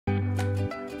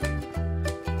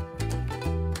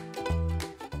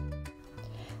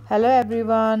Hello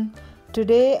everyone.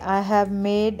 Today I have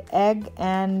made egg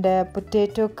and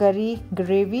potato curry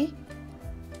gravy.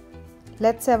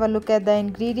 Let's have a look at the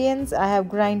ingredients. I have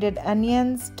grinded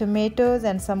onions, tomatoes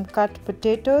and some cut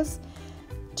potatoes,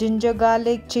 ginger,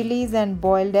 garlic, chilies and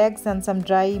boiled eggs and some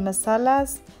dry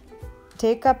masalas.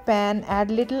 Take a pan,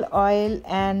 add little oil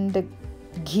and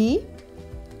ghee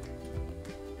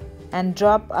and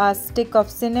drop a stick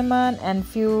of cinnamon and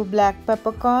few black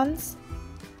peppercorns.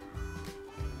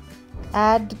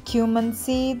 Add cumin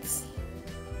seeds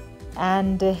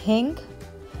and hing.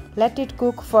 Let it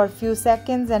cook for a few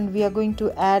seconds and we are going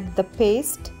to add the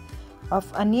paste of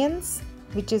onions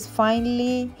which is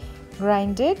finely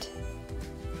grinded.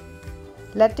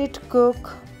 Let it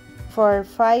cook for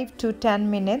 5 to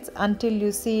 10 minutes until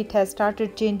you see it has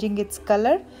started changing its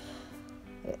color.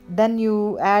 Then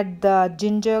you add the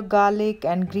ginger, garlic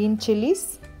and green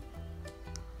chilies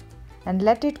and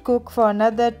let it cook for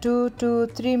another 2 to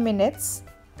 3 minutes.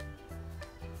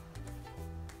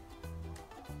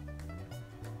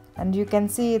 And you can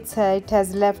see it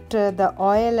has left the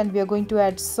oil, and we are going to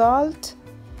add salt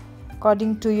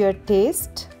according to your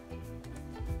taste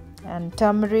and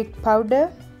turmeric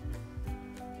powder.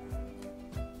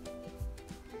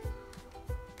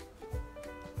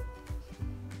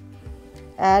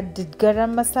 Add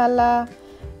garam masala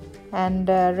and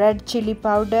red chili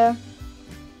powder.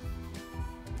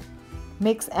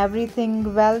 Mix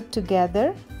everything well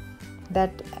together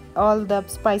that all the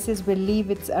spices will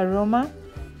leave its aroma,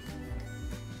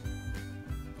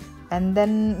 and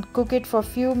then cook it for a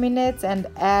few minutes and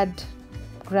add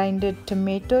grinded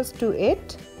tomatoes to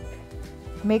it.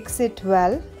 Mix it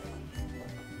well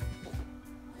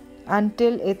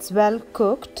until it's well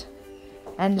cooked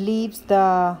and leaves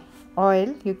the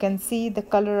oil. You can see the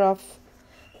color of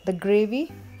the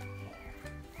gravy.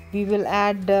 We will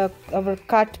add our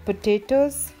cut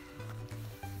potatoes,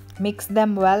 mix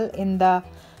them well in the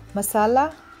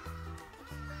masala.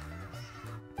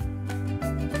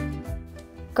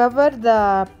 Cover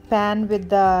the pan with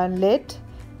the lid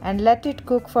and let it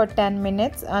cook for 10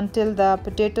 minutes until the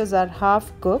potatoes are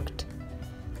half cooked.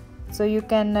 So you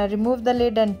can remove the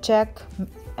lid and check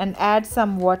and add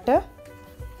some water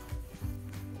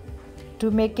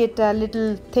to make it a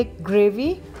little thick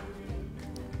gravy.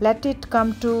 Let it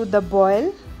come to the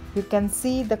boil. You can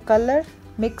see the color.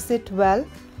 Mix it well.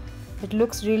 It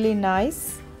looks really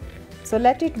nice. So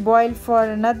let it boil for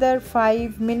another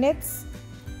 5 minutes.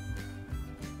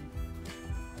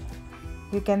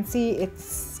 You can see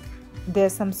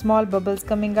there's some small bubbles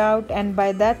coming out, and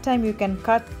by that time you can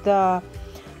cut the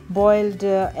boiled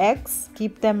eggs.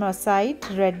 Keep them aside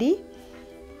ready.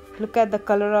 Look at the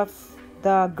color of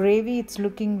the gravy. It's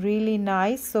looking really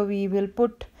nice. So we will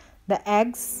put the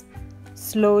eggs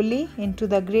slowly into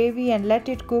the gravy and let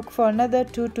it cook for another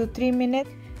 2 to 3 minutes.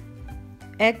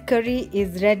 Egg curry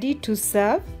is ready to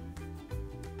serve.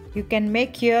 You can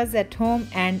make yours at home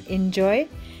and enjoy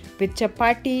with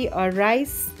chapati or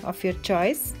rice of your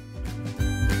choice.